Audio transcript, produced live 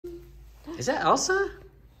Is that Elsa?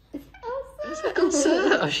 It's Elsa. Is that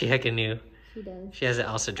Elsa? Oh, she heckin' knew. She does. She has an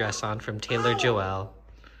Elsa dress on from Taylor Joelle.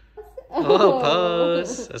 Oh,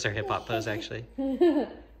 pose. That's her hip hop pose, actually. Yeah,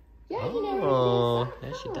 you know. Oh,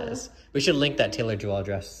 yeah, she does. We should link that Taylor Joelle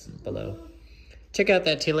dress below. Check out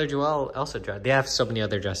that Taylor Joelle Elsa dress. They have so many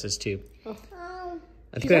other dresses too. Oh.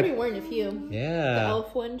 She's already worn a few. Yeah. The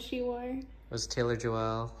elf one she wore. Was Taylor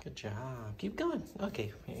Joelle. Good job. Keep going.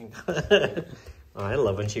 Okay. Oh, I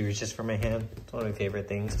love when she reaches for my hand. It's one of my favorite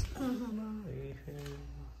things.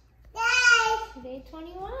 Day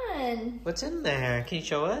 21. What's in there? Can you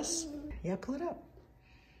show us? Yeah, pull it up.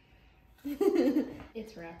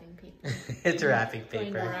 It's wrapping paper. It's wrapping paper.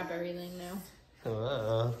 Going to wrap everything now.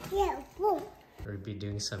 Oh. Yeah, whoa. We'll be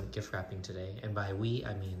doing some gift wrapping today. And by we,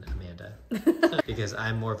 I mean Amanda. Because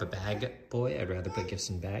I'm more of a bag boy. I'd rather put gifts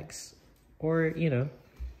in bags. Or, you know,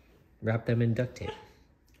 wrap them in duct tape.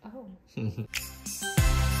 Oh.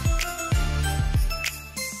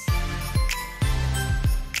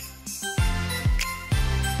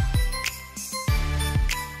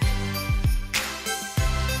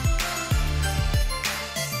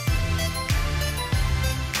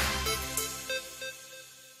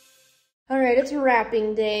 All right, it's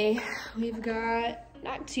wrapping day. We've got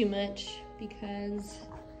not too much because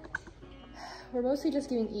we're mostly just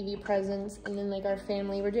giving Evie presents, and then like our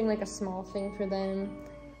family, we're doing like a small thing for them.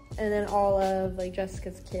 And then all of like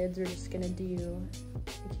Jessica's kids, we're just gonna do,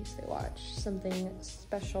 in case they watch, something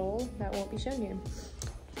special that won't be shown here.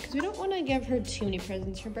 Because we don't want to give her too many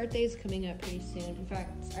presents. Her birthday is coming up pretty soon. In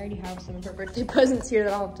fact, I already have some of her birthday presents here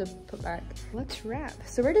that I'll have to put back. Let's wrap.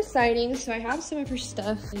 So we're deciding. So I have some of her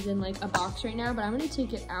stuff is in like a box right now, but I'm going to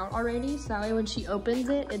take it out already. So that way when she opens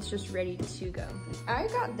it, it's just ready to go. I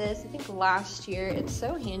got this, I think last year. It's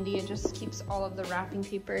so handy. It just keeps all of the wrapping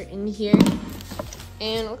paper in here.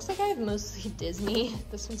 And it looks like I have mostly Disney.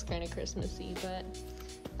 This one's kind of Christmassy, but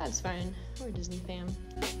that's fine. We're a Disney fam.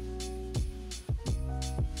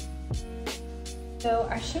 So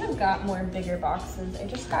I should have got more bigger boxes. I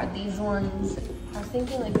just got these ones. I was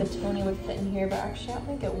thinking like the Tony would fit in here, but actually I don't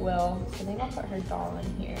think it will. So I think I'll put her doll in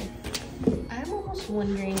here. I'm almost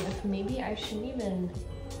wondering if maybe I shouldn't even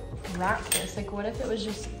wrap this. Like what if it was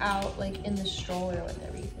just out like in the stroller with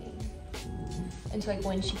everything? And so like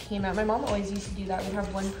when she came out, my mom always used to do that. We'd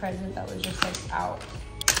have one present that was just like out.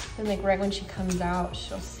 And like right when she comes out,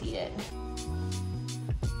 she'll see it.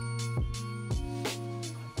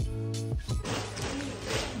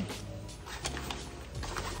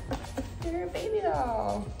 Her baby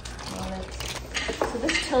doll. Love it. So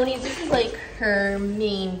this Tony's, this is like her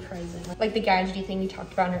main present. Like the gadgety thing we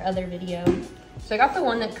talked about in her other video. So I got the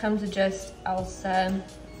one that comes with just Elsa,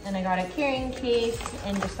 and I got a carrying case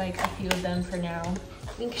and just like a few of them for now.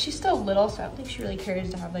 I think she's still little, so I don't think she really cares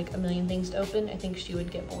to have like a million things to open. I think she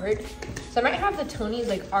would get bored. So I might have the Tony's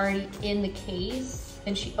like already in the case.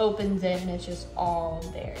 And she opens it and it's just all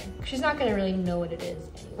there. She's not gonna really know what it is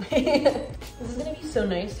anyway. This is gonna be so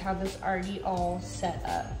nice to have this already all set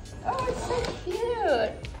up. Oh, it's so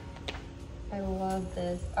cute. I love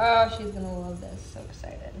this. Oh, she's gonna love this, so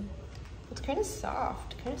excited. It's kind of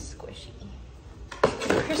soft, kind of squishy.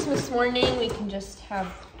 Christmas morning, we can just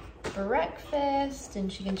have breakfast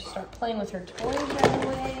and she can just start playing with her toys right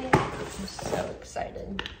away. I'm so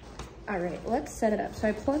excited. All right, let's set it up. So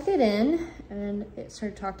I plugged it in and it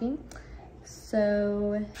started talking.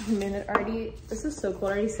 So, man, it already, this is so cool.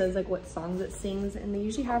 It already says like what songs it sings, and they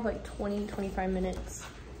usually have like 20, 25 minutes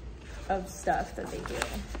of stuff that they do.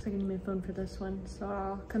 So I can use my phone for this one, so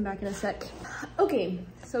I'll come back in a sec. Okay,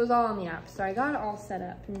 so it's all on the app. So I got it all set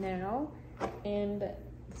up now, and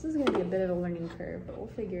this is gonna be a bit of a learning curve, but we'll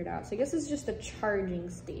figure it out. So I guess it's just a charging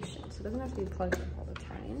station, so it doesn't have to be plugged in all the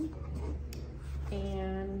time.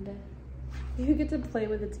 And you get to play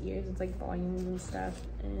with its ears. It's like volumes and stuff.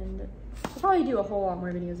 And I'll probably do a whole lot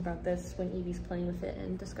more videos about this when Evie's playing with it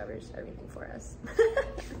and discovers everything for us.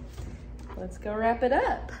 Let's go wrap it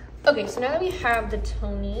up. Okay, so now that we have the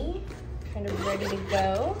Tony kind of ready to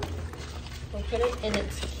go, we'll put it in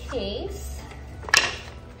its case.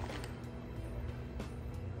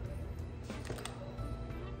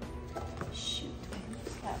 Shoot, I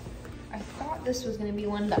missed that. I thought this was gonna be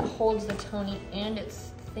one that holds the Tony and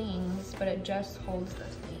its things, but it just holds the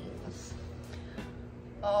things.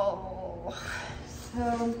 Oh,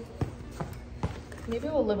 so maybe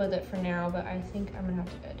we'll live with it for now, but I think I'm gonna have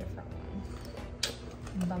to get a different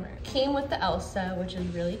one. Bummer. Came with the Elsa, which is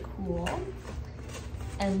really cool.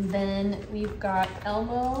 And then we've got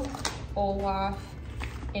Elmo, Olaf,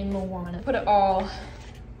 and Moana. Put it all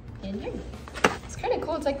in here. It's kind of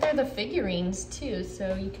cool. It's like they're the figurines too,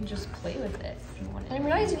 so you can just play with it if you want it. And I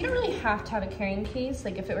realized you don't really have to have a carrying case,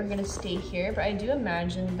 like if it were gonna stay here, but I do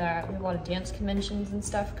imagine that we have a lot of dance conventions and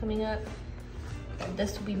stuff coming up.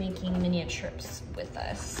 This will be making mini trips with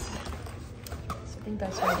us. So I think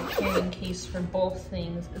that's why the carrying case for both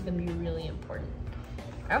things is gonna be really important.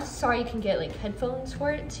 I also saw you can get like headphones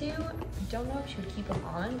for it too. I don't know if she would keep them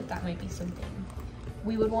on, but that might be something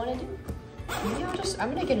we would want to do. Maybe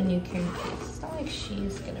I'm gonna get a new carrying case. It's not like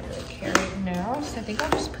she's gonna really care right now, so I think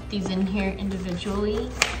I'll just put these in here individually,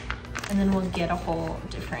 and then we'll get a whole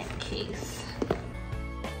different case.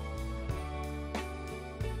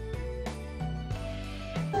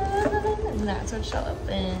 And that's what she'll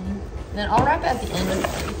open. And then I'll wrap it at the end of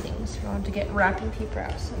everything, so we don't have to get wrapping paper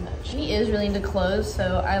out so much. She is really into clothes,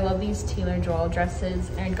 so I love these Taylor Joel dresses,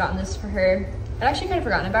 and I'd gotten this for her. I'd actually kind of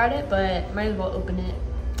forgotten about it, but might as well open it.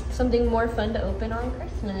 Something more fun to open on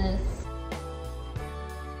Christmas.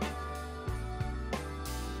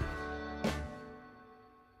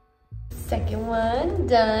 Second one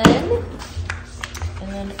done.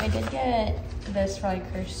 And then I did get this for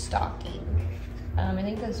like her stocking. I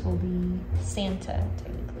think this will be Santa,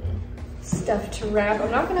 technically. Stuff to wrap.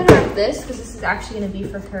 I'm not gonna wrap this because this is actually gonna be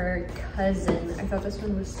for her cousin. I thought this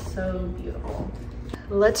one was so beautiful.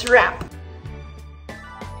 Let's wrap.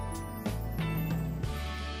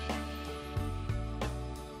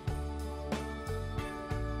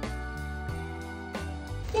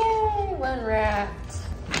 Yay, one wrapped.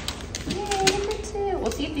 Yay, number two.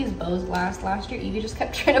 We'll see if these bows last. Last year, Evie just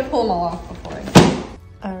kept trying to pull them all off before.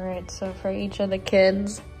 All right, so for each of the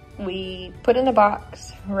kids, we put in a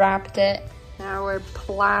box, wrapped it. Now we're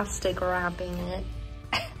plastic wrapping it.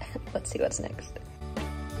 Let's see what's next.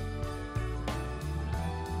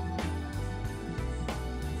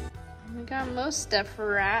 We got most stuff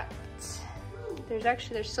wrapped.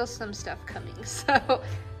 There's still some stuff coming, so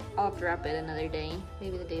I'll have to wrap it another day,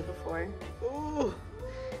 maybe the day before. Ooh.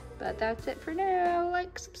 But that's it for now.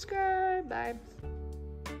 Like, subscribe.